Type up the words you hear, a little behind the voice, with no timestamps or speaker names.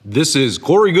This is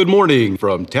Cory Good Morning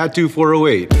from Tattoo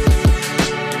 408.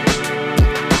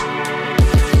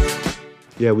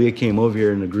 Yeah, we came over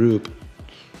here in a group,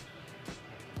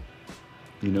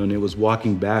 and it was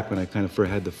walking back when I kind of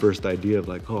had the first idea of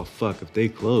like, oh, fuck, if they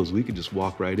close, we could just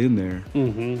walk right in there.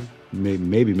 Mm-hmm.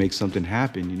 Maybe make something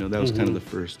happen. That was kind of the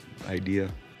first idea.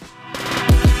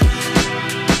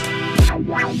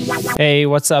 Hey,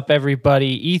 what's up, everybody?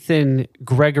 Ethan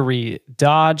Gregory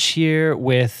Dodge here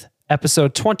with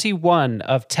episode 21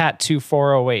 of Tattoo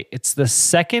 408. It's the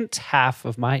second half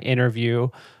of my interview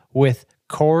with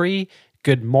Cory.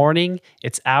 Good morning.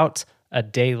 It's out a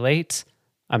day late.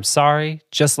 I'm sorry,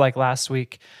 just like last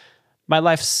week. My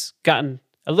life's gotten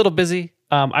a little busy.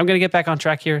 I'm going to get back on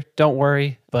track here. Don't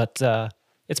worry. But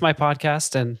it's my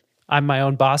podcast, and I'm my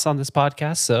own boss on this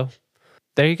podcast. So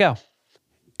there you go.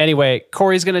 Anyway,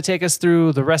 Cory's going to take us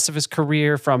through the rest of his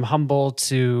career from humble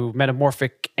to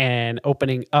metamorphic and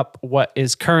opening up what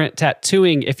is current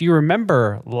tattooing. If you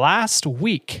remember last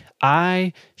week,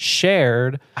 I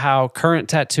shared how current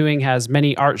tattooing has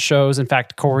many art shows. In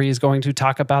fact, Cory is going to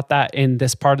talk about that in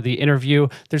this part of the interview.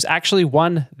 There's actually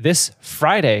one this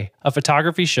Friday, a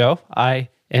photography show. I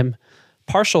am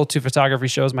partial to photography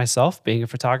shows myself, being a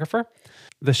photographer.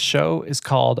 The show is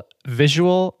called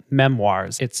Visual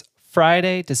Memoirs. It's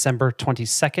Friday, December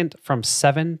 22nd from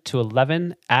 7 to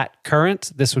 11 at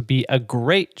Current. This would be a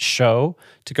great show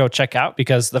to go check out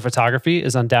because the photography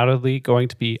is undoubtedly going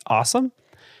to be awesome.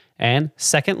 And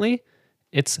secondly,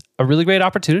 it's a really great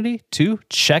opportunity to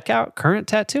check out Current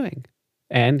Tattooing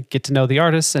and get to know the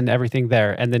artists and everything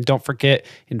there. And then don't forget,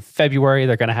 in February,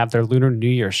 they're going to have their Lunar New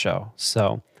Year show.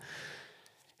 So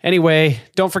anyway,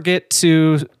 don't forget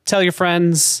to tell your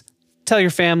friends, tell your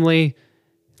family,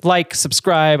 like,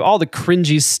 subscribe, all the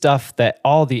cringy stuff that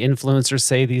all the influencers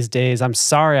say these days. I'm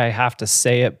sorry I have to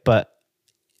say it, but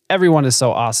everyone is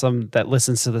so awesome that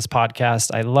listens to this podcast.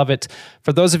 I love it.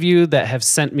 For those of you that have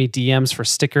sent me DMs for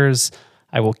stickers,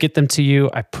 I will get them to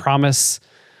you, I promise.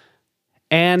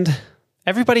 And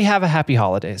everybody have a happy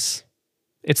holidays.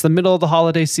 It's the middle of the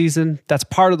holiday season. That's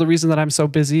part of the reason that I'm so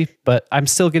busy, but I'm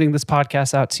still getting this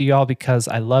podcast out to y'all because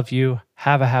I love you.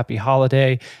 Have a happy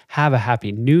holiday. Have a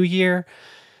happy new year.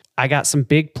 I got some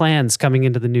big plans coming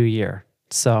into the new year.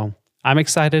 So I'm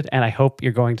excited, and I hope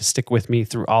you're going to stick with me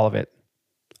through all of it.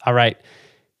 All right,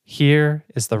 here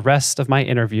is the rest of my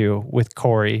interview with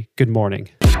Cory. Good morning.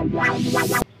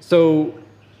 So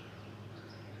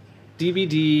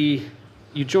DVD,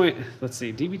 you joined, let's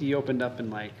see, DVD opened up in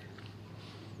like,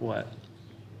 what?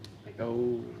 Like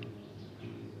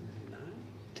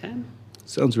 10?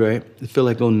 Sounds right. I feel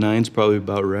like 09's probably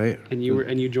about right. And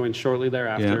you joined shortly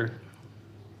thereafter. Yeah.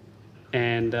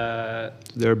 And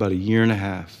there about a year and a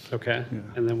half. Okay. Yeah.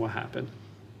 And then what happened?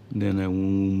 Then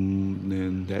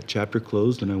that chapter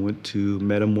closed, and I went to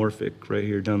Metamorphic right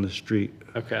here down the street.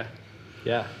 Okay.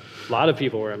 Yeah. A lot of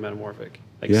people were at Metamorphic.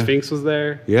 Like Sphinx was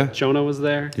there. Yeah. Jonah was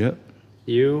there. Yep.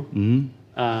 You.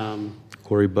 Mm-hmm.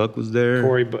 Cory Buck was there.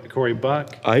 Cory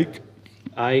Buck. Ike.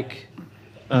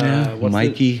 What's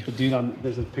Mikey. The dude on.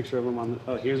 There's a picture of him on.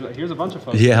 Here's a bunch of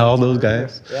photos. Yeah, all those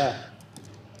guys. Yeah.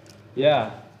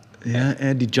 Yeah. Yeah,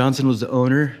 Andy Johnson was the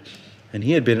owner, and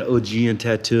he had been an OG in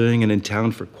tattooing and in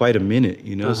town for quite a minute,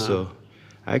 so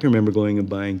I can remember going and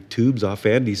buying tubes off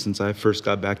Andy since I first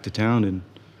got back to town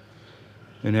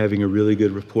and having a really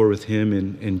good rapport with him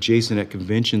and Jason at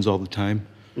conventions all the time.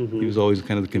 Mm-hmm. He was always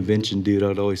kind of the convention dude.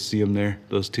 I'd always see him there,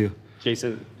 those two.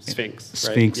 Jason, Sphinx,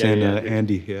 right? Sphinx and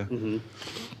Andy, yeah.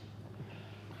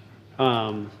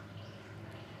 Mm-hmm.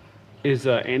 Is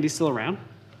Andy still around?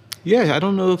 Yeah, I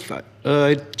don't know if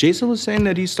Jason was saying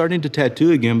that he's starting to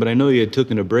tattoo again, but I know he had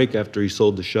taken a break after he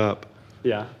sold the shop.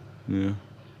 Yeah. Yeah.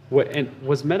 What, and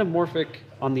was Metamorphic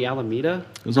on the Alameda?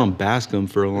 It was on Bascom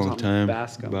for a long time.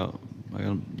 Bascom. About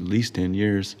at least 10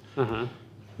 years. Uh-huh.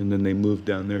 And then they moved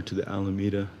down there to the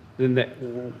Alameda.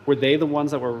 Then were they the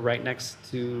ones that were right next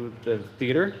to the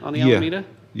theater on the Alameda?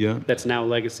 Yeah. That's now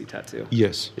Legacy Tattoo.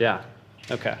 Yes. Yeah.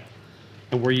 Okay.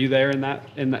 And were you there in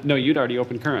that? No, you'd already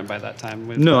opened Current by that time.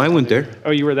 No, I went there.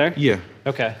 Oh, you were there? Yeah.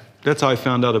 Okay. That's how I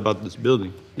found out about this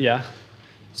building. Yeah.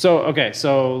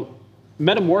 So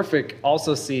Metamorphic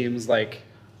also seems like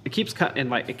it keeps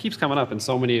coming up in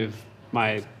so many of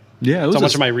my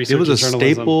much of my research. It was a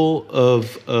staple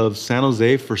of San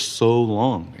Jose for so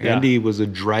long. Yeah. Andy was a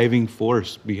driving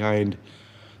force behind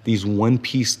these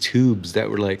one-piece tubes that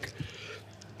were like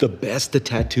the best to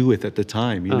tattoo with at the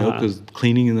time, because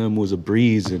cleaning them was a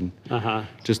breeze, and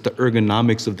just the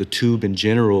ergonomics of the tube in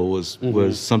general was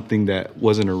something that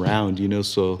wasn't around,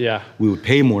 so we would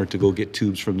pay more to go get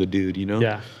tubes from the dude,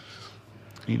 Yeah.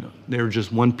 They were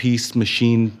just one piece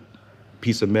machine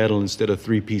piece of metal instead of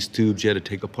 3-piece tubes you had to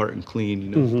take apart and clean, you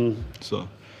know. So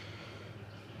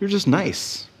you're just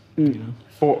nice, you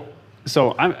know.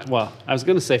 I was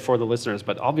going to say for the listeners,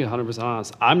 but I'll be 100%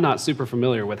 honest. I'm not super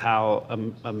familiar with how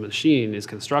a machine is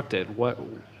constructed.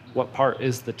 What part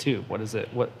is the tube? What is it?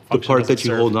 What The function part does it that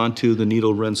you serve? hold on to, the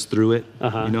needle runs through it.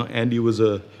 You know, Andy was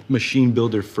a machine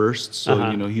builder first, so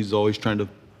you know he's always trying to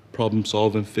problem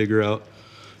solve and figure out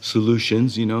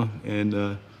solutions. You know,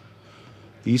 and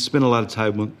he spent a lot of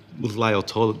time with Lyle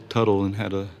Tuttle and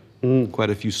had quite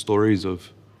a few stories of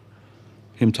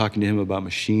him talking to him about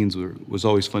machines. Was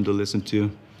always fun to listen to.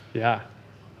 Yeah.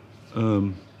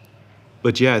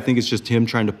 But yeah, I think it's just him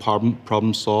trying to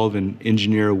problem solve and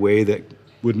engineer a way that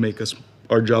would make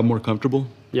our job more comfortable.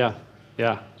 Yeah.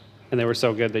 Yeah. And they were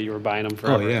so good that you were buying them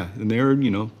forever. Oh yeah, and they were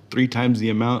 3 times the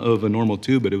amount of a normal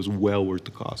tube, but it was well worth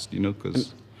the cost. You know,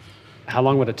 because How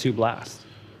long would a tube last?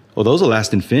 well, those will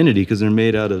last infinity because they're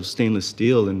made out of stainless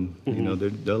steel, and you know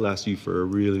they'll last you for a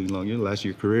really long. It'll last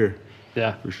your career.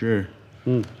 Yeah. For sure.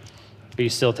 Are you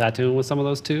still tattooing with some of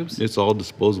those tubes? It's all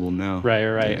disposable now. Right.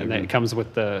 Yeah, And then it comes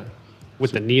with the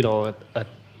needle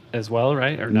as well,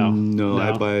 right? Or no? No,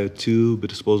 I buy a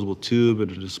disposable tube, and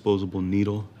a disposable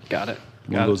needle. Got it.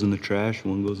 One goes in the trash,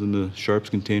 one goes in the sharps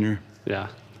container. Yeah.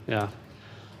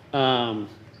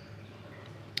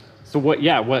 So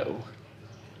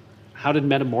how did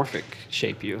Metamorphic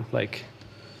shape you? Like,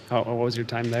 what was your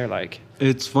time there like?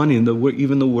 It's funny,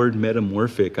 even the word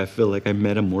metamorphic, I feel like I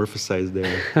metamorphosized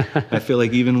there. I feel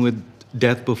like even with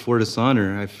Death Before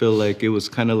Dishonor, I feel like it was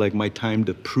kind of like my time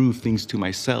to prove things to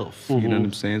myself. You know what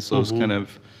I'm saying? So it's kind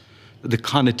of the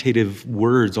connotative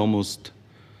words almost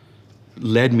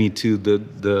led me to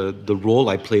the role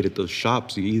I played at those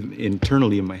shops,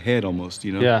 internally in my head almost,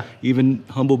 you know? Yeah. Even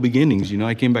humble beginnings, you know?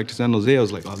 I came back to San Jose, I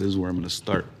was like, oh, this is where I'm going to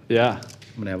start. Yeah.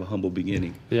 I'm going to have a humble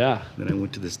beginning. Yeah. Then I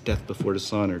went to this Death Before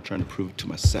Dishonor, trying to prove it to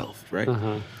myself, right?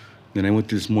 Then I went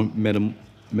through this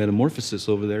metamorphosis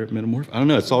over there. I don't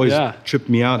know, it's always tripped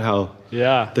me out how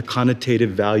the connotative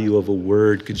value of a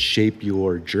word could shape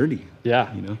your journey.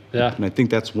 Yeah. You know? Yeah. And I think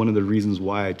that's one of the reasons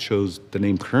why I chose the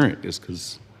name Current, is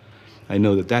because I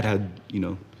know that had,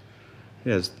 it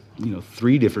has,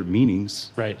 3 different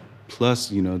meanings. Right. Plus,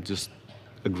 just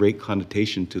a great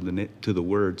connotation to the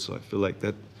word. So I feel like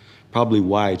that probably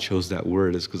why I chose that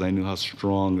word is because I knew how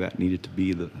strong that needed to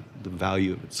be, the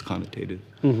value of its connotative.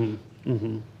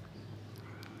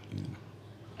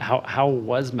 How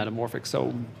was Metamorphic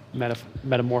so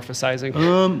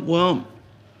metamorphosizing? Well,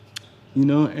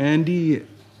 Andy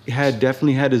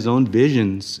definitely had his own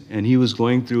visions, and he was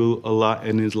going through a lot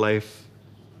in his life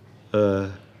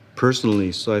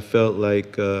personally. So I felt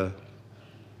like, the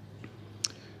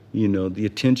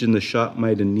attention the shop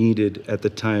might have needed at the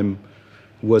time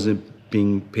wasn't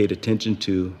being paid attention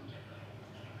to,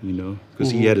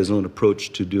 because he had his own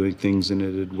approach to doing things, and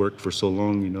it had worked for so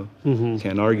long,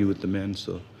 Can't argue with the man,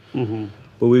 so.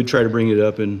 But we would try to bring it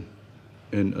up and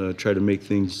try to make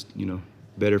things,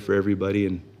 better for everybody,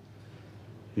 and,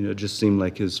 it just seemed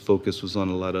like his focus was on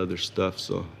a lot of other stuff,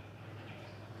 so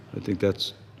I think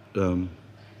that's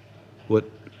what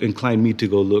inclined me to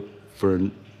go look for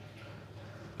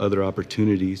other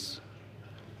opportunities,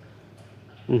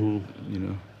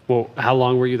 Well, how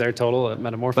long were you there total at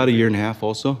Metamorphic? About a year and a half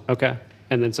also. Okay.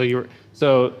 And then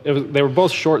they were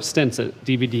both short stints at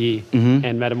DVD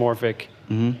and Metamorphic.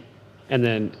 And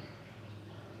then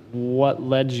what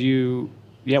led you,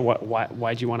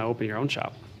 why'd you want to open your own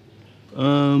shop?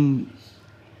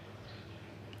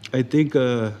 I think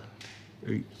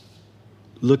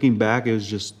looking back, it was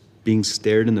just being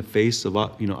stared in the face of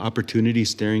opportunity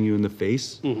staring you in the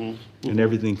face, and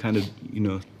everything kind of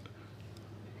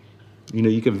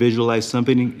you can visualize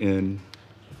something, and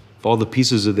if all the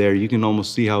pieces are there, you can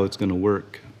almost see how it's going to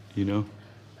work,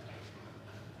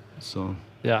 So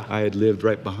Yeah. I had lived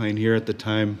right behind here at the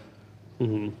time,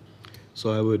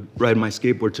 so I would ride my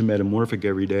skateboard to Metamorphic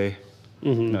every day.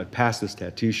 And I'd pass this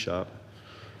tattoo shop.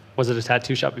 Was it a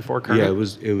tattoo shop before Kermit? Yeah,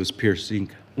 it was Pierce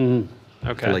Inc.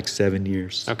 Okay. For like 7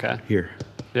 years. Okay. Here.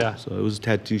 Yeah. So it was a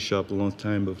tattoo shop a long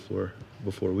time before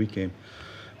we came.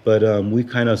 But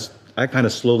I kind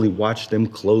of slowly watched them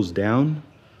close down,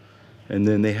 and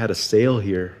then they had a sale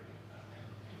here.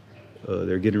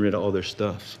 They're getting rid of all their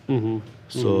stuff.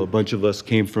 So a bunch of us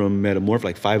came from Metamorphic,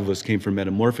 like 5 of us came from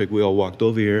Metamorphic. We all walked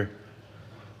over here,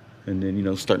 and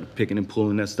then started picking and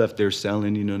pulling that stuff they're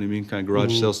selling. You know what I mean? Kind of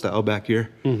garage sale style back here.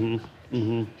 And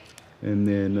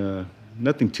then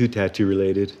nothing too tattoo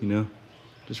related,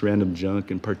 just random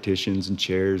junk and partitions and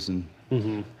chairs and.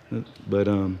 But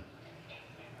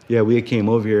yeah, we came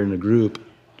over here in a group,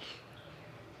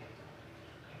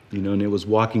 And it was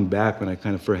walking back when I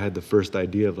kind of had the first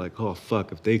idea of like, oh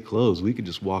fuck, if they close, we could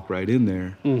just walk right in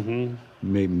there,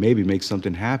 maybe make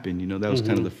something happen. That was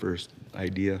kind of the first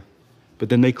idea. But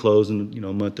then they closed, and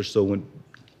a month or so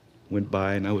went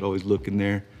by, and I would always look in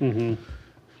there. And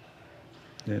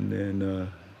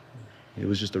then it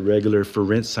was just a regular for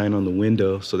rent sign on the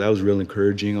window, so that was real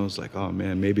encouraging. I was like, oh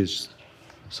man, maybe it's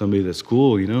somebody that's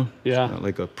cool, Yeah. It's not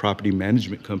like a property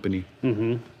management company.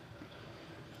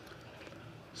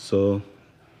 So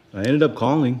I ended up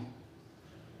calling,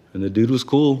 and the dude was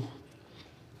cool.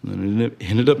 And I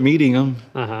ended up meeting him.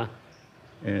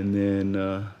 And then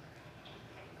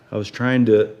I was trying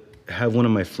to have one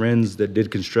of my friends that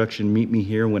did construction meet me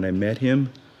here when I met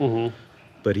him.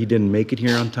 But he didn't make it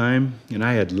here on time, and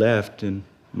I had left, and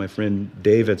my friend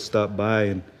Dave had stopped by,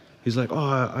 and he's like,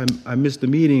 oh, I missed the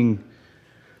meeting.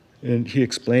 And he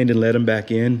explained and let him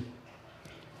back in.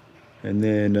 And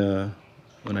then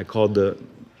when I called the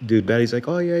dude back, he's like,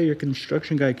 oh yeah, your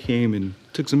construction guy came and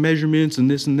took some measurements and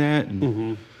this and that.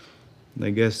 And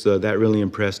I guess that really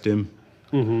impressed him.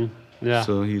 Yeah.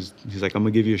 So he's like, I'm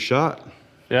gonna give you a shot.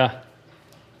 Yeah.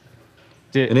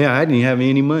 And yeah, I didn't have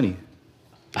any money.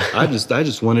 I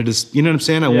just wanted to, you know what I'm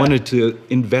saying? I wanted to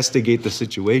investigate the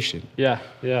situation. Yeah.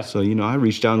 So, I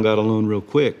reached out and got a loan real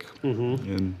quick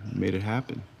and made it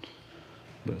happen.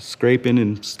 But scraping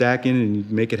and stacking and you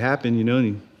make it happen, and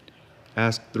you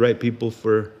ask the right people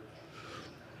for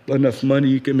enough money,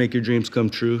 you can make your dreams come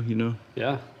true,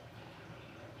 Yeah.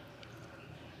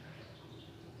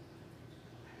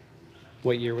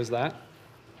 What year was that?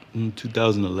 In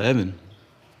 2011.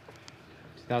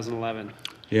 2011.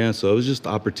 Yeah, so it was just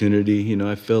opportunity.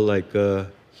 I felt like, I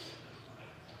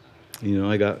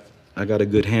got a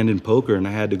good hand in poker, and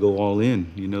I had to go all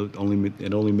in. It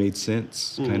only made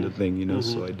sense, kind of thing.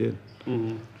 So I did.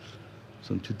 So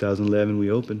in 2011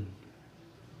 we opened,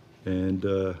 and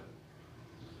I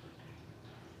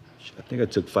think I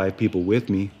took 5 people with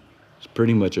me. It's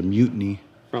pretty much a mutiny.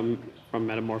 From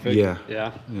Metamorphic. Yeah.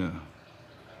 Yeah. Yeah.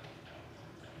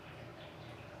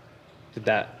 Did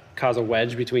that cause a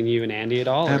wedge between you and Andy at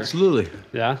all? Absolutely.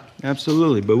 Yeah.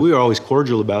 Absolutely. But we were always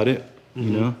cordial about it,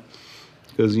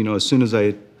 because as soon as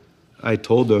I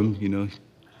told him,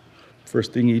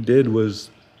 first thing he did was,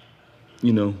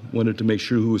 wanted to make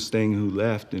sure who was staying and who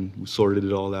left, and we sorted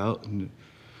it all out, and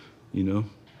it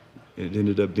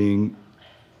ended up being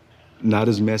not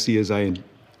as messy as I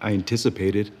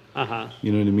anticipated.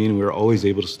 You know what I mean? We were always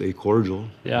able to stay cordial.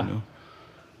 Yeah.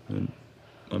 And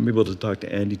I'm able to talk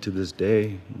to Andy to this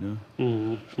day,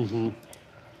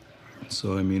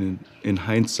 So, I mean, in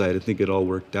hindsight, I think it all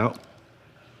worked out.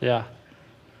 Yeah.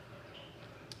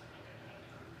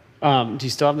 Do you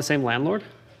still have the same landlord?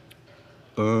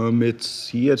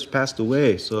 He has passed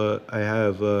away, so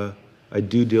I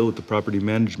do deal with the property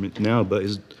management now, but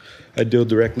I deal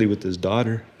directly with his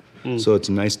daughter, so it's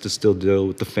nice to still deal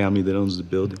with the family that owns the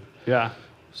building. Yeah.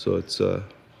 So it's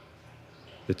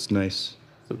nice.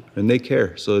 And they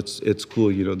care, so it's cool.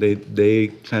 They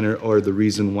kind of are the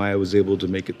reason why I was able to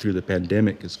make it through the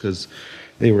pandemic, is because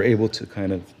they were able to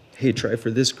kind of, hey, try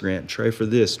for this grant, try for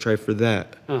this, try for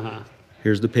that.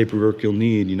 Here's the paperwork you'll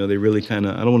need. They really kind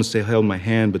of, I don't want to say held my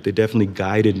hand, but they definitely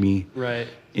guided me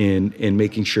in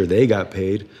making sure they got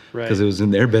paid, because it was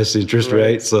in their best interest,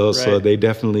 right? So they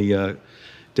definitely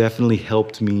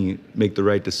helped me make the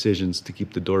right decisions to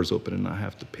keep the doors open and not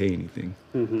have to pay anything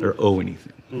or owe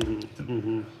anything.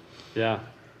 Yeah.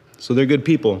 So they're good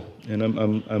people, and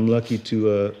I'm lucky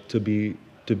to be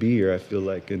here. I feel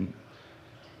like, and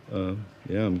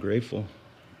I'm grateful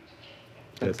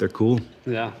that they're cool.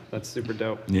 Yeah, that's super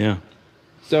dope. Yeah.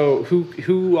 So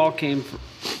who all came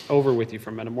over with you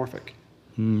from Metamorphic?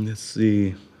 Let's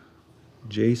see,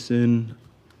 Jason,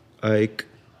 Ike,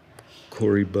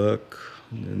 Cory Buck,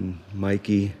 and then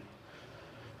Mikey,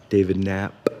 David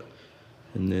Knapp,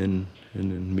 and then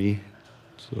me.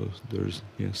 So there's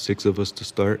 6 of us to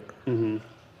start. And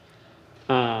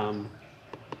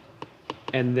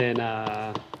then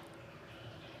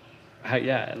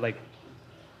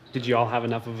did you all have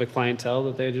enough of a clientele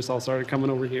that they just all started coming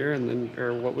over here, and then,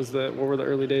 or what were the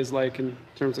early days like in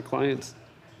terms of clients?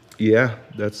 Yeah,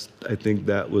 I think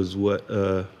that was what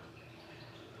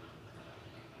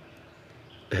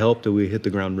helped that we hit the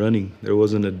ground running. There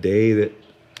wasn't a day that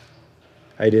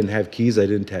I didn't have keys I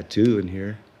didn't tattoo in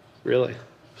here. Really?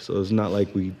 So it's not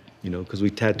like we, because we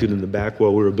tattooed in the back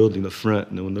while we were building the front,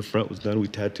 and then when the front was done, we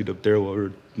tattooed up there while we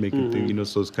were making things,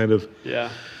 so it's kind of... Yeah.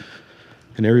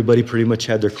 And everybody pretty much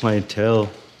had their clientele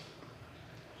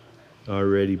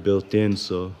already built in,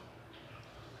 so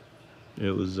it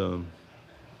was,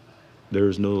 there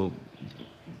was no,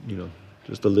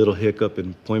 just a little hiccup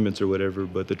in appointments or whatever,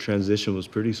 but the transition was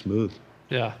pretty smooth.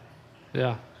 Yeah.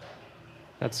 Yeah.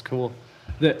 That's cool.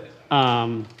 The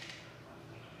how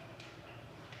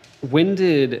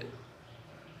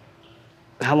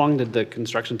long did the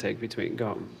construction take between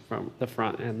going from the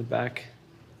front and the back?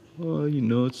 Well,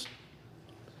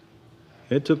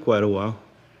 it took quite a while.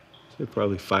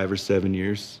 Probably 5 or 7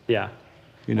 years. Yeah.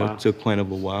 It took quite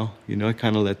of a while. I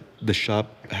kind of let the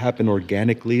shop happen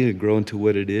organically and grow into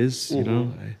what it is.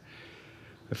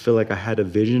 I feel like I had a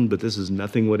vision, but this is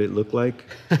nothing what it looked like.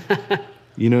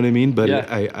 You know what I mean? But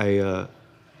yeah.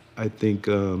 I think,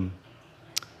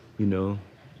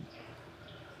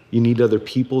 you need other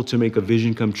people to make a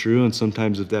vision come true. And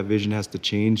sometimes if that vision has to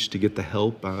change to get the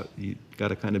help, you got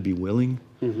to kind of be willing.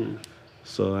 Mm-hmm.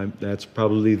 So that's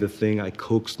probably the thing I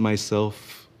coaxed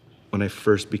myself when I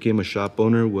first became a shop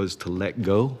owner, was to let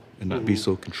go and not be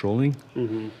so controlling.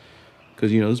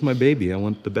 Because, this is my baby. I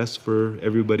want the best for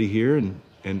everybody here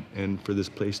and for this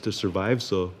place to survive.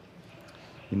 So,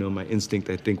 my instinct,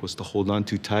 I think, was to hold on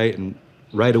too tight. And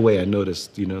right away I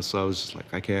noticed, so I was just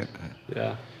like, I can't.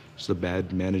 Yeah. It's a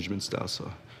bad management style.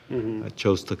 So I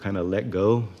chose to kind of let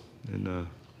go and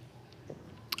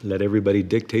let everybody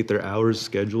dictate their hours,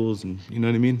 schedules, and you know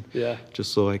what I mean? Yeah.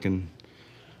 Just so I can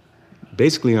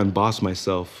basically unboss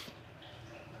myself.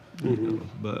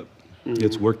 But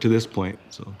it's worked to this point,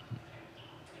 so.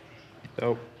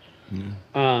 Dope.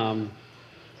 Yeah.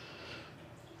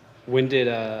 When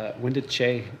did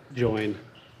Che join?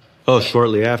 Oh,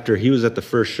 shortly after. He was at the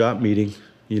first shop meeting,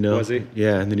 Was he?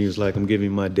 Yeah, and then he was like, I'm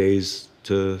giving my days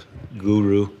to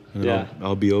Guru, and Yeah.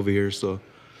 I'll be over here. So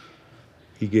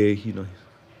he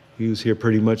he was here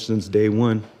pretty much since day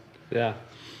one. Yeah.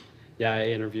 Yeah, I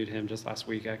interviewed him just last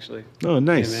week, actually. Oh,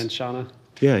 nice. Him and Shauna.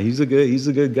 Yeah, he's a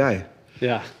good guy.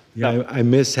 Yeah. Yeah, I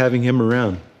miss having him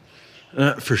around,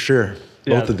 for sure.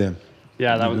 Both of them.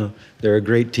 Yeah, that was. They're a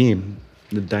great team.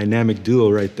 The dynamic duo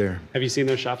right there. Have you seen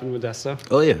their shop in Modesto?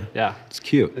 Oh yeah. Yeah. It's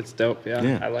cute. It's dope.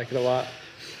 Yeah. I like it a lot.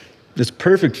 It's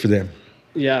perfect for them.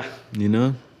 Yeah.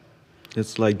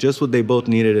 It's like just what they both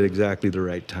needed at exactly the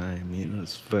right time.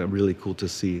 It's really cool to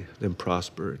see them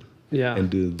prosper. Yeah. And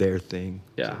do their thing.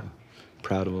 Yeah. So,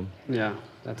 proud of them. Yeah,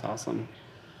 that's awesome.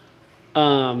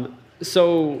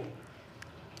 So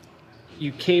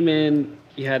you came in,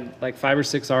 you had like 5 or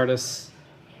 6 artists,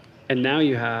 and now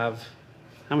you have,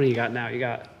 how many you got now? You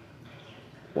got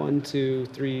 1, 2,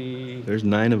 3. There's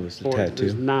 9 of us to 4, tattoo.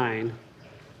 There's 9.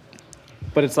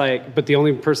 But it's like, the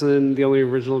only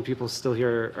original people still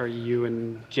here are you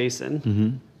and Jason. Mm-hmm.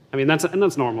 I mean,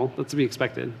 that's normal. That's to be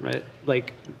expected, right?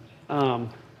 Like, I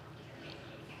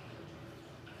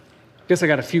guess I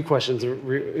got a few questions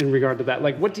in regard to that.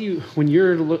 Like, what do you, when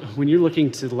you're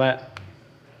looking to let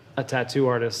a tattoo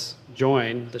artist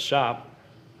join the shop,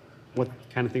 what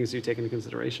kind of things do you take into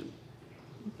consideration?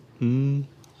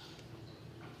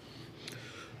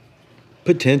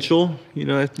 Potential,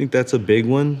 I think that's a big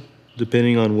one,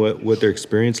 depending on what their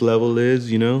experience level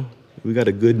is, We got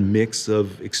a good mix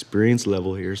of experience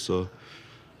level here, so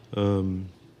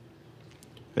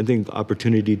I think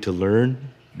opportunity to learn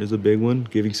is a big one.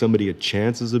 Giving somebody a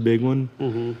chance is a big one,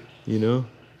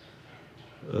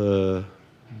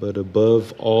 But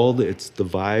above all, it's the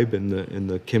vibe and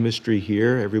the chemistry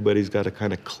here. Everybody's got to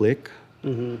kind of click,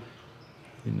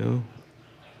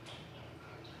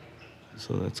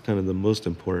 So that's kind of the most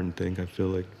important thing, I feel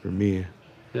like, for me.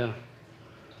 Yeah.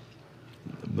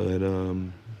 But,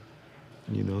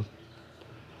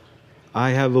 I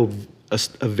have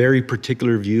a very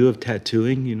particular view of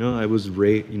tattooing. I was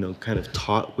kind of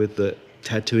taught with the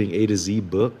Tattooing A to Z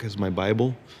book as my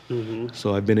Bible.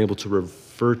 So I've been able to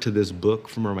refer to this book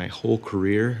for my whole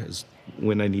career as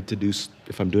when I need to do,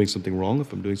 if I'm doing something wrong,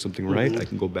 if I'm doing something right, I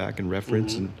can go back and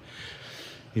reference and,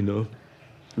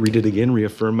 read it again,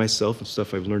 reaffirm myself and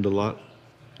stuff I've learned a lot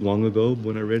long ago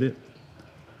when I read it.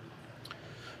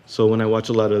 So when I watch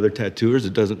a lot of other tattooers,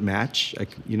 it doesn't match.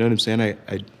 You know what I'm saying?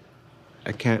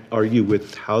 I can't argue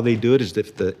with how they do it, as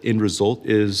if the end result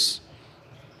is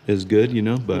good,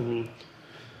 but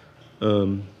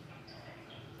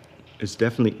it's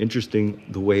definitely interesting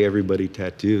the way everybody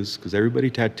tattoos, because everybody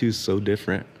tattoos so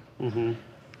different.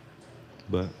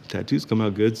 But tattoos come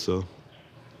out good, so.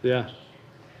 Yeah.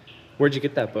 Where'd you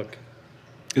get that book?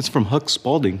 It's from Huck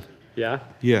Spalding. Yeah?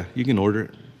 Yeah, you can order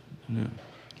it. Yeah.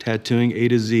 Tattooing A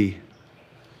to Z.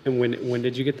 And when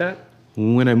did you get that?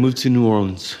 When I moved to New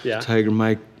Orleans. Yeah. Tiger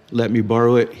Mike let me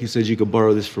borrow it. He said you could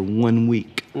borrow this for 1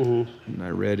 week. And I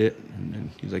read it, and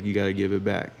then he's like, you got to give it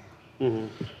back.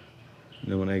 And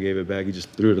then when I gave it back, he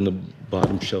just threw it in the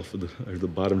bottom shelf of the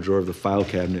bottom drawer of the file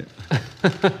cabinet.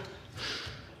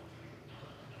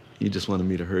 He just wanted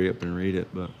me to hurry up and read it,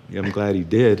 but yeah, I'm glad he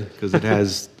did, because it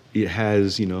has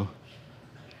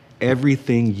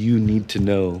everything you need to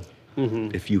know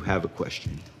if you have a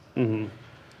question.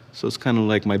 So it's kind of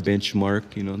like my benchmark,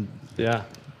 Yeah.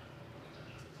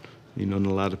 And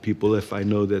a lot of people, if I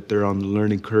know that they're on the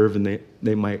learning curve and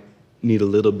they might need a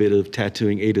little bit of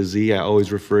tattooing A to Z, I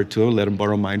always refer it to them, let them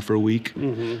borrow mine for a week.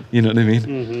 You know what I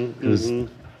mean? Because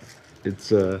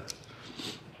it's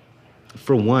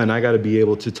for one, I got to be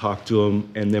able to talk to them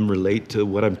and them relate to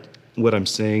what I'm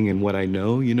saying and what I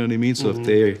know. You know what I mean? So if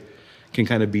they can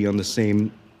kind of be on the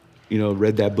same,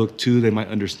 read that book too, they might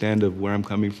understand of where I'm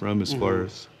coming from as far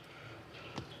as,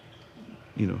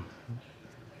 the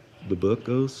book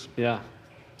goes. Yeah.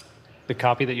 The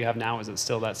copy that you have now, is it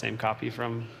still that same copy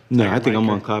from? No, I think I'm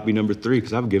on copy number 3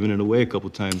 because I've given it away a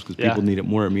couple times because people need it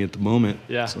more at me at the moment.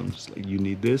 Yeah. So I'm just like, you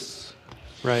need this?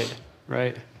 Right.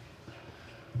 But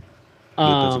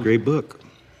that's a great book.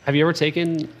 Have you ever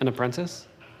taken an apprentice?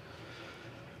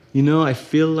 I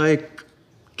feel like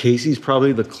Casey's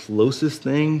probably the closest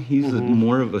thing. He's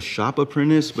more of a shop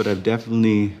apprentice, but I've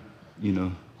definitely,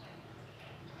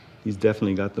 he's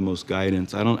definitely got the most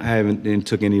guidance. I haven't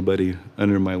took anybody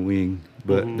under my wing,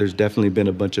 but there's definitely been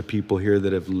a bunch of people here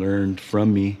that have learned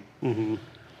from me.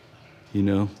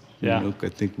 Yeah. I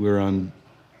think we're on,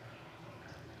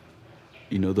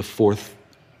 the 4th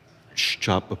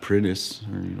shop apprentice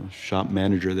or, shop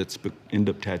manager that's end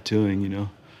up tattooing,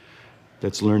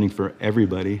 that's learning for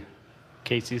everybody.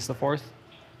 Casey's the 4th?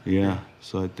 Yeah.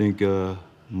 So I think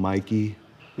Mikey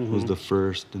was the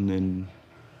first, and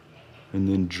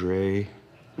then Dre.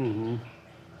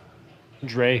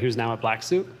 Dre, who's now at Black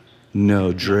Suit?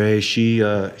 No, Dre,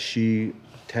 she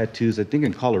tattoos, I think,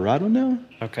 in Colorado now.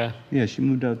 Okay. Yeah, she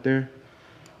moved out there,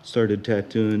 started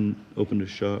tattooing, opened a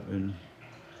shop, and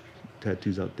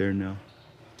tattoos out there now.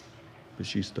 But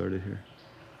she started here.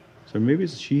 So maybe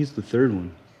she's the 3rd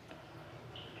one.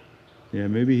 Yeah,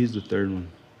 maybe he's the 3rd one.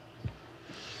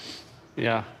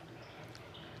 Yeah.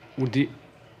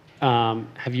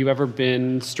 Have you ever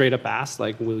been straight up asked,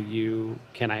 like,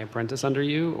 can I apprentice under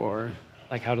you? Or,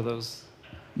 like, how do those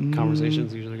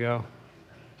conversations usually go?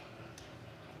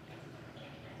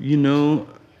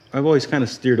 I've always kind of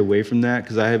steered away from that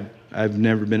because I've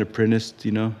never been apprenticed,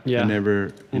 Yeah. I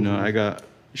never, I got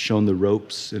shown the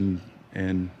ropes and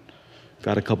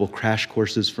got a couple crash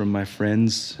courses from my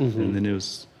friends. And then it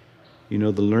was, the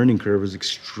learning curve was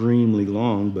extremely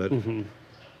long, but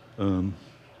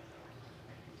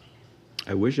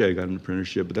I wish I had got an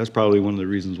apprenticeship, but that's probably one of the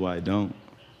reasons why I don't,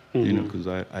 because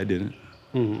I didn't.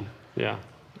 Yeah.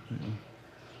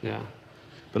 Yeah.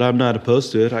 But I'm not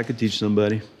opposed to it. I could teach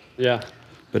somebody. Yeah.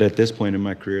 But at this point in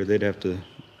my career, they'd have to,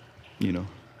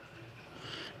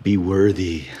 be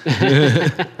worthy.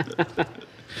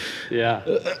 Yeah.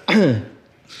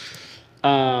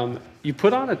 You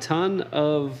put on a ton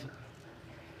of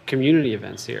community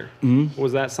events here.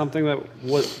 Was that something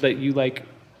that you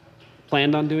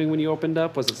planned on doing when you opened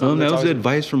up? Was it something? That was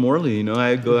advice from Orly.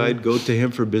 I'd go to him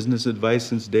for business advice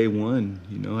since day one.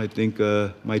 I think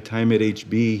my time at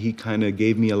HB, he kind of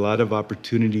gave me a lot of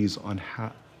opportunities on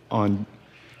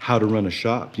how to run a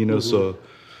shop. So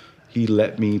he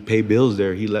let me pay bills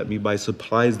there. He let me buy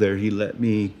supplies there. He let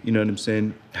me,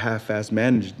 half-ass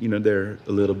manage, there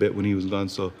a little bit when he was gone.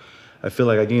 So I feel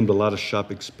like I gained a lot of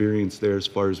shop experience there as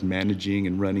far as managing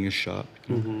and running a shop.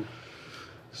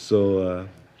 So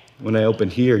when I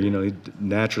opened here,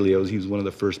 naturally he was one of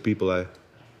the first people I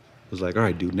was like, all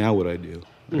right, dude, now what do I do?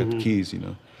 I got the keys,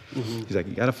 He's like,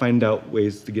 you got to find out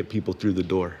ways to get people through the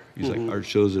door. He's like, art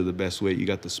shows are the best way. You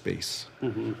got the space.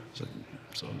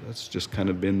 So that's just kind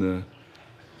of been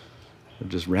I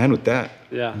just ran with that.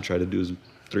 Yeah. And tried to do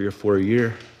 3 or 4 a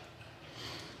year.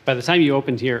 By the time you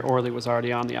opened here, Orly was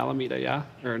already on the Alameda, yeah?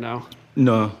 Or no?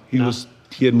 No, he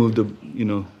had moved to,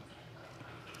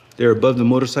 they're above the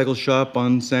motorcycle shop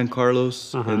on San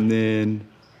Carlos, and then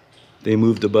they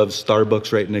moved above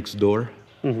Starbucks right next door.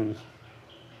 And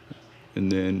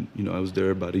then, I was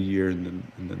there about a year, and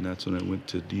then that's when I went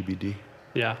to DBD.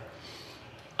 Yeah.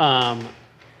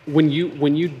 When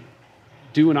you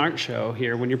do an art show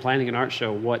here, when you're planning an art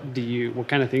show, what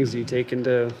kind of things do you take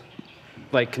into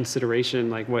consideration?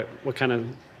 Like what kind of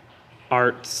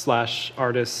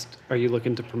art/artist are you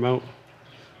looking to promote?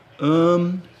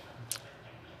 I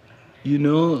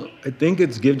think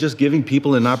it's just giving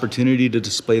people an opportunity to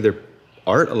display their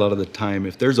art a lot of the time.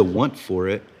 If there's a want for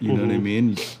it, you know what I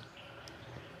mean,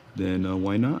 then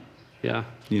why not? Yeah.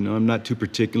 I'm not too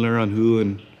particular on who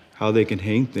and how they can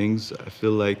hang things. I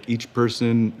feel like each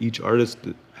person, each artist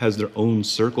has their own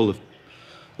circle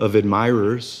of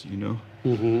admirers,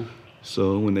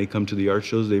 So when they come to the art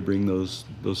shows, they bring those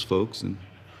folks, and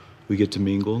we get to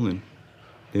mingle. And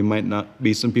they might not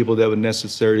be some people that would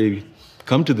necessarily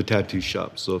come to the tattoo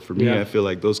shop. So for me, I feel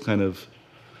like those kind of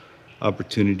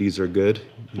opportunities are good.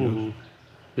 You know?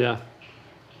 Yeah.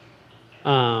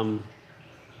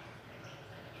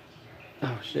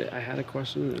 Oh shit! I had a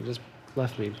question that just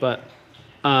left me, but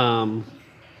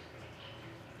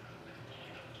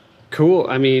cool.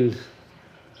 I mean,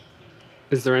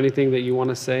 is there anything that you want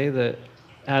to say that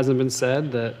hasn't been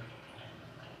said that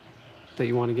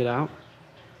you want to get out?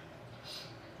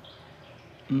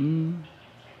 No,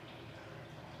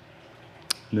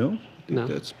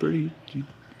 that's pretty. You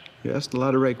asked a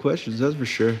lot of right questions. That's for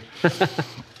sure.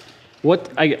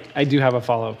 What I do have a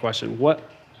follow-up question. What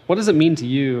does it mean to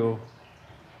you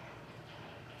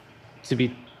to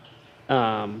be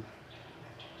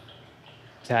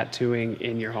tattooing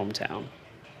in your hometown,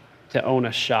 to own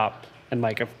a shop and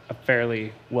like a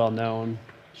fairly well-known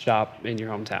shop in your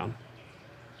hometown?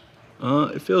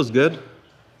 It feels good,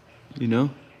 you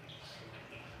know.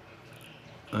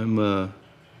 I'm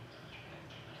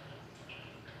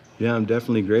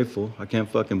definitely grateful. I can't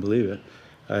fucking believe it.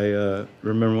 I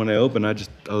remember when I opened, I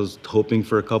was hoping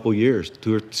for a couple years,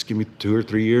 just give me 2 or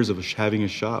 3 years of having a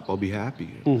shop. I'll be happy,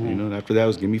 you know. And after that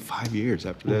was give me 5 years.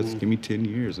 After that, was give me 10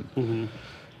 years. And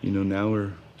you know, now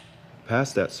we're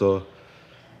past that. So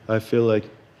I feel like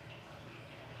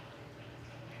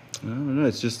I don't know.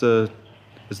 It's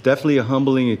definitely a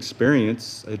humbling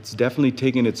experience. It's definitely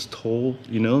taken its toll,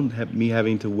 you know. Me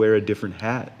having to wear a different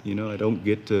hat, you know. I don't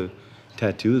get to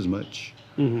tattoo as much.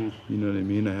 You know what I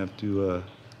mean? I have to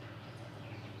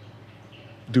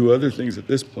do other things at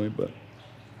this point, but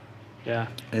yeah,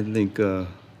 I think I'm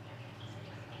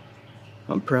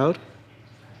proud,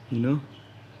 you know.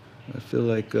 I feel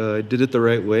like I did it the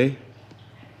right way,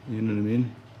 you know what I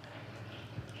mean?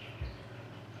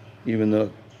 Even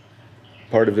though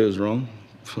part of it was wrong.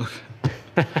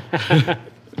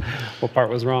 What part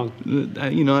was wrong?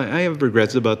 You know, I have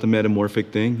regrets about the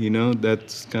metamorphic thing, you know.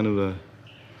 That's kind of a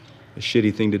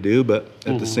shitty thing to do, but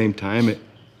at the same time, it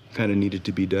kind of needed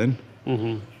to be done.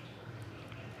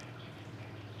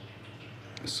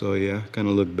 So yeah, kind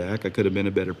of look back, I could have been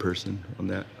a better person on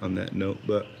that note,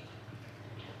 but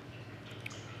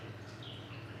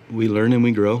we learn and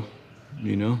we grow,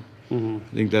 you know. I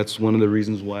think that's one of the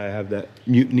reasons why I have that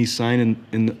mutiny sign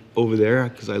in over there,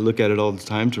 because I look at it all the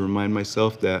time to remind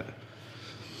myself that,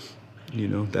 you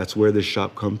know, that's where this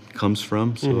shop comes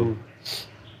from. So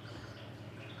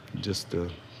just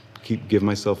give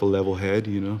myself a level head,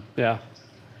 you know. Yeah.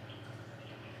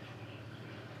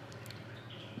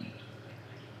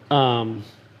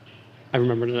 I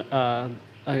remember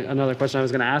another question I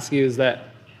was going to ask you is that,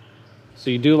 so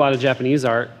you do a lot of Japanese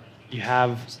art. You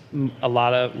have you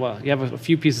have a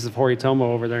few pieces of Horitomo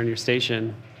over there in your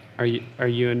station. Are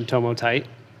you and Tomo tight?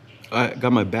 I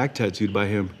got my back tattooed by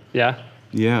him. Yeah?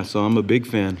 Yeah, so I'm a big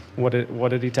fan. What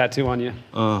did he tattoo on you?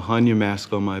 Hanya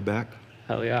mask on my back.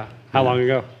 Hell yeah. How long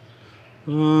ago?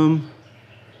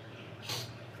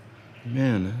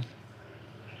 Man,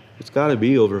 it's got to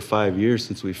be over 5 years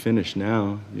since we finished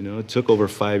now. You know, it took over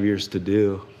 5 years to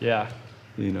do. Yeah.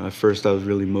 You know, at first I was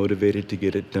really motivated to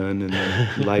get it done, and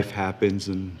then life happens,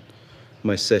 and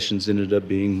my sessions ended up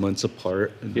being months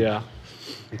apart. Yeah.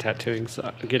 And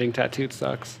getting tattooed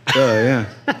sucks. Oh yeah.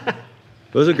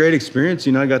 It was a great experience.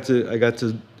 You know, I got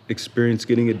to experience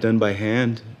getting it done by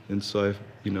hand, and so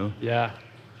Yeah.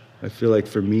 I feel like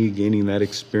for me, gaining that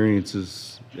experience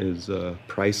is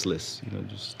priceless. You know,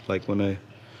 just like when I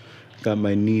got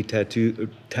my knee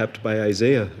tapped by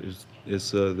Isaiah,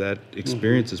 that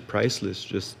experience is priceless.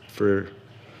 Just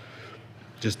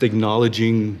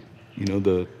acknowledging, you know,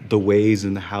 the ways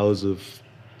and the hows of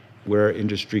where our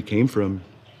industry came from.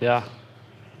 Yeah.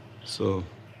 So,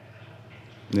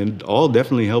 and it all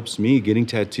definitely helps me. Getting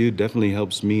tattooed definitely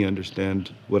helps me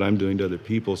understand what I'm doing to other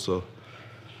people. So,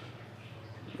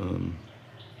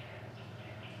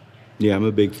 yeah, I'm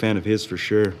a big fan of his for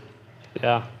sure.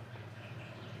 Yeah.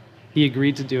 He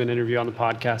agreed to do an interview on the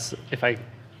podcast if I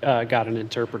got an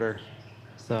interpreter.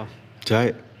 So.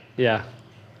 Tight. Yeah.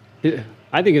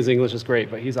 I think his English is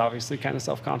great, but he's obviously kind of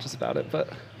self-conscious about it.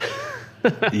 But.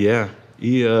 Yeah.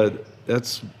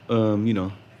 That's you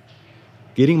know,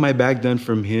 getting my back done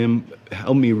from him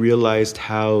helped me realize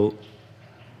how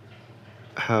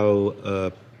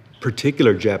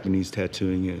particular Japanese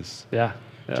tattooing is. Yeah.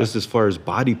 Just as far as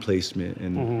body placement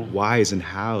and whys and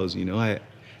hows, you know. I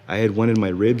had one in my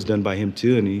ribs done by him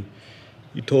too, and he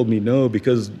told me no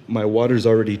because my water's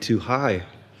already too high.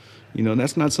 You know, and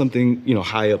that's not something, you know,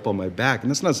 high up on my back,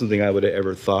 and that's not something I would have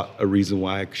ever thought a reason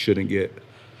why I shouldn't get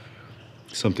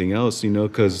something else,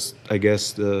 because I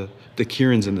guess the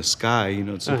Kieran's in the sky,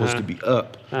 it's supposed to be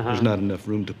up. There's not enough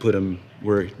room to put him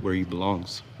where he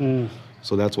belongs.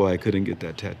 So that's why I couldn't get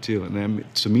that tattoo. And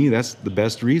to me, that's the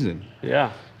best reason.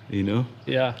 Yeah.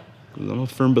 Yeah. I'm a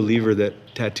firm believer that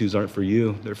tattoos aren't for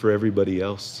you. They're for everybody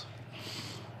else.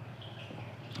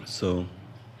 So,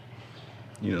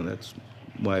 that's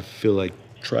why I feel like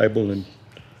tribal and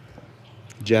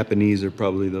Japanese are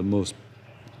probably the most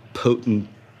potent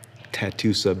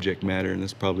tattoo subject matter, and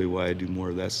that's probably why I do more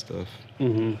of that stuff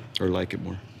or like it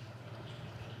more.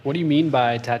 What do you mean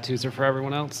by tattoos are for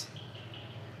everyone else?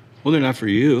 Well, they're not for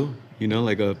you.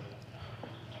 Like a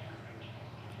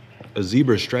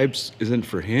zebra stripes isn't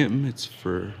for him. It's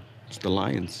the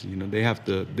lions.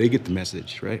 They get the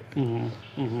message, right?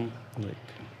 Like,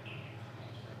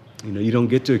 you don't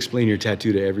get to explain your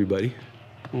tattoo to everybody.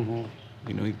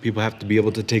 People have to be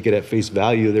able to take it at face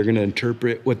value. They're going to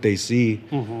interpret what they see,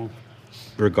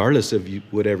 regardless of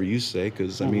whatever you say.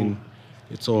 Because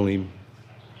it's only,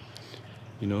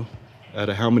 out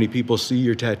of how many people see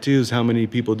your tattoos, how many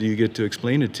people do you get to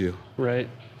explain it to? Right.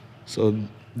 So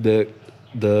the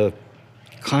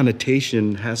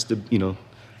connotation has to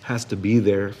be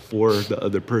there for the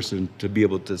other person to be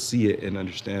able to see it and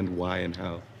understand why and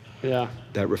how. Yeah.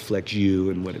 That reflects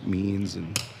you and what it means,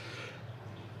 and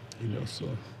so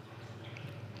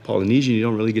Polynesian, you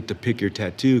don't really get to pick your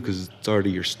tattoo because it's already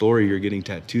your story you're getting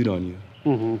tattooed on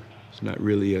you. It's not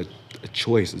really a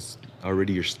choice. It's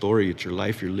already your story. It's your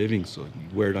life you're living, so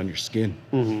you wear it on your skin.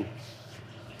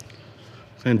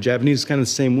 And Japanese is kind of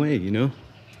the same way,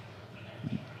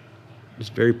 It's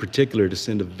very particular to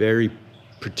send a very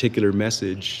particular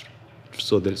message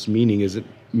so that its meaning isn't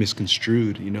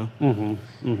misconstrued,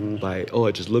 by,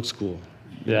 it just looks cool.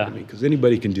 Yeah. Because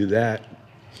anybody can do that,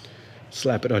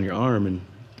 slap it on your arm, and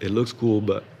it looks cool,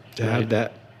 but to have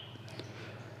that,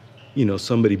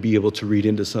 somebody be able to read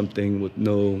into something with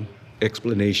no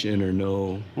explanation or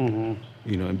no,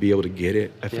 and be able to get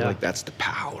it, I feel like that's the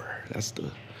power.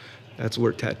 That's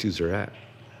where tattoos are at.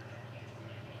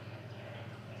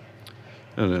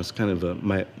 I don't know. It's kind of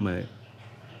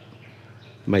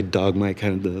my dogma,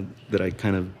 that I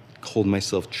kind of hold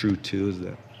myself true to, is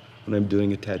that when I'm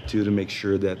doing a tattoo, to make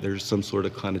sure that there's some sort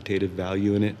of connotative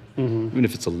value in it, even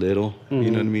if it's a little.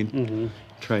 You know what I mean?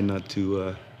 Try not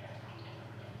to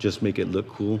just make it look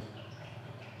cool.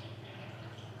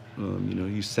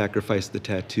 You sacrifice the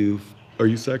tattoo, or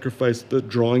you sacrifice the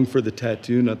drawing for the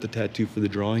tattoo, not the tattoo for the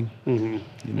drawing.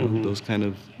 Those kind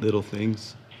of little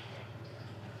things.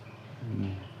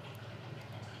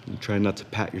 You try not to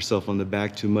pat yourself on the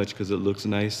back too much because it looks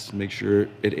nice. Make sure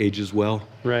it ages well.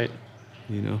 Right.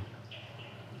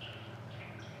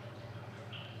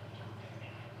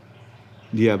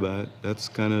 Yeah, but that's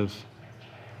kind of,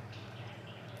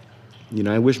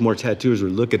 I wish more tattooers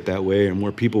would look at it that way, or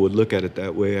more people would look at it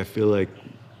that way. I feel like,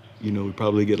 we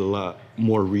probably get a lot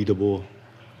more readable,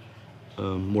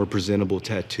 more presentable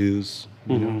tattoos,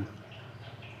 you know.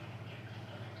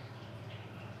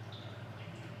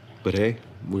 But hey,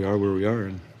 we are where we are,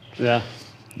 and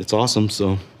it's awesome,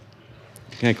 so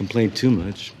can't complain too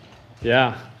much.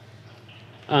 Yeah.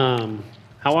 How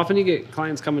often do you get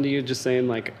clients coming to you just saying,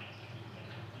 like,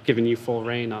 giving you full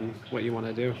reign on what you want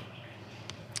to do?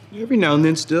 Every now and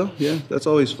then still, yeah. That's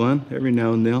always fun, every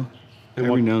now and then.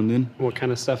 What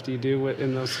kind of stuff do you do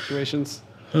in those situations?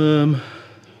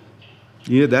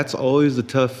 Yeah, that's always a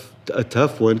tough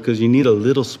one, because you need a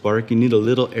little spark, you need a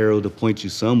little arrow to point you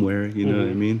somewhere, you know what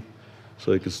I mean?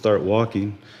 So you can start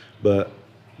walking. But,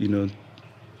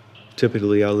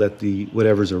 typically I'll let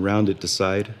whatever's around it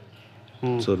decide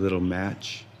so that it'll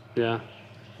match. Yeah.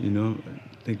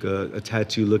 I think a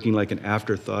tattoo looking like an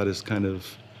afterthought is kind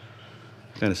of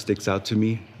sticks out to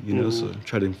me, so I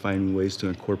try to find ways to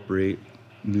incorporate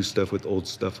new stuff with old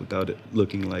stuff without it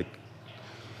looking like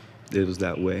it was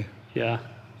that way. Yeah.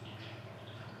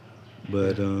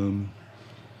 But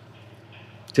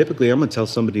typically I'm gonna tell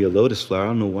somebody a lotus flower. I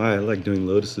don't know why. I like doing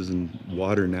lotuses in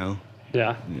water now.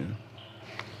 Yeah. Yeah.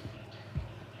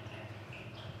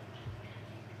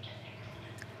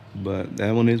 But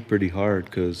that one is pretty hard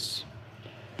because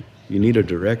you need a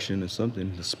direction or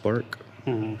something, a spark.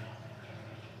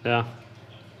 Yeah.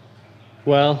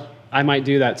 Well, I might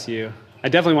do that to you. I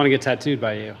definitely want to get tattooed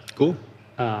by you. Cool.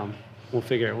 We'll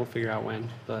figure out when.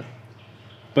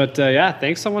 But yeah,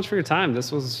 thanks so much for your time.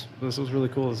 This was really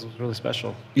cool. This was really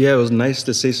special. Yeah, it was nice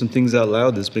to say some things out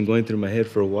loud that's been going through my head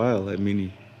for a while. I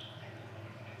mean,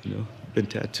 been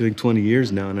tattooing 20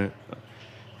 years now, and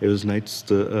it was nice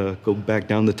to go back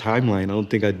down the timeline. I don't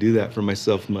think I do that for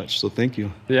myself much, so thank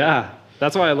you. Yeah,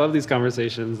 that's why I love these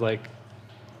conversations. Like,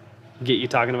 get you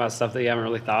talking about stuff that you haven't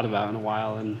really thought about in a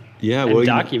while and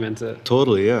document it.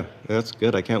 Totally, yeah. That's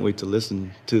good. I can't wait to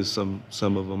listen to some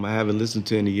of them. I haven't listened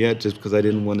to any yet just because I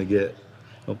didn't want to get,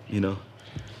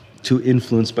 too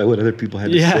influenced by what other people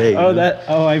had to say.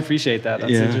 I appreciate that.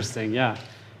 That's interesting. Yeah.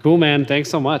 Cool, man. Thanks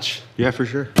so much. Yeah, for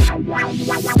sure.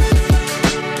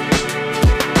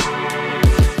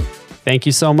 Thank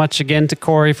you so much again to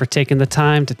Cory for taking the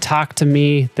time to talk to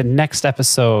me. The next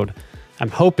episode I'm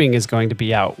hoping is going to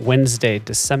be out Wednesday,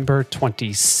 December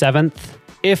 27th.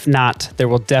 If not, there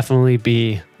will definitely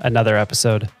be another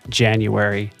episode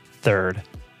January 3rd.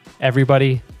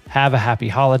 Everybody, have a happy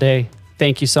holiday.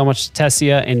 Thank you so much to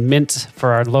Tessia and Mint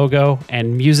for our logo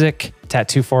and music.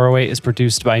 Tattoo 408 is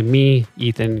produced by me,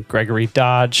 Ethan Gregory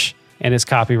Dodge, and is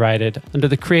copyrighted under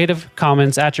the Creative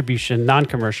Commons Attribution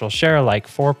Non-Commercial Share Alike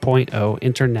 4.0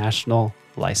 International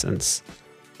License.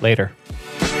 Later.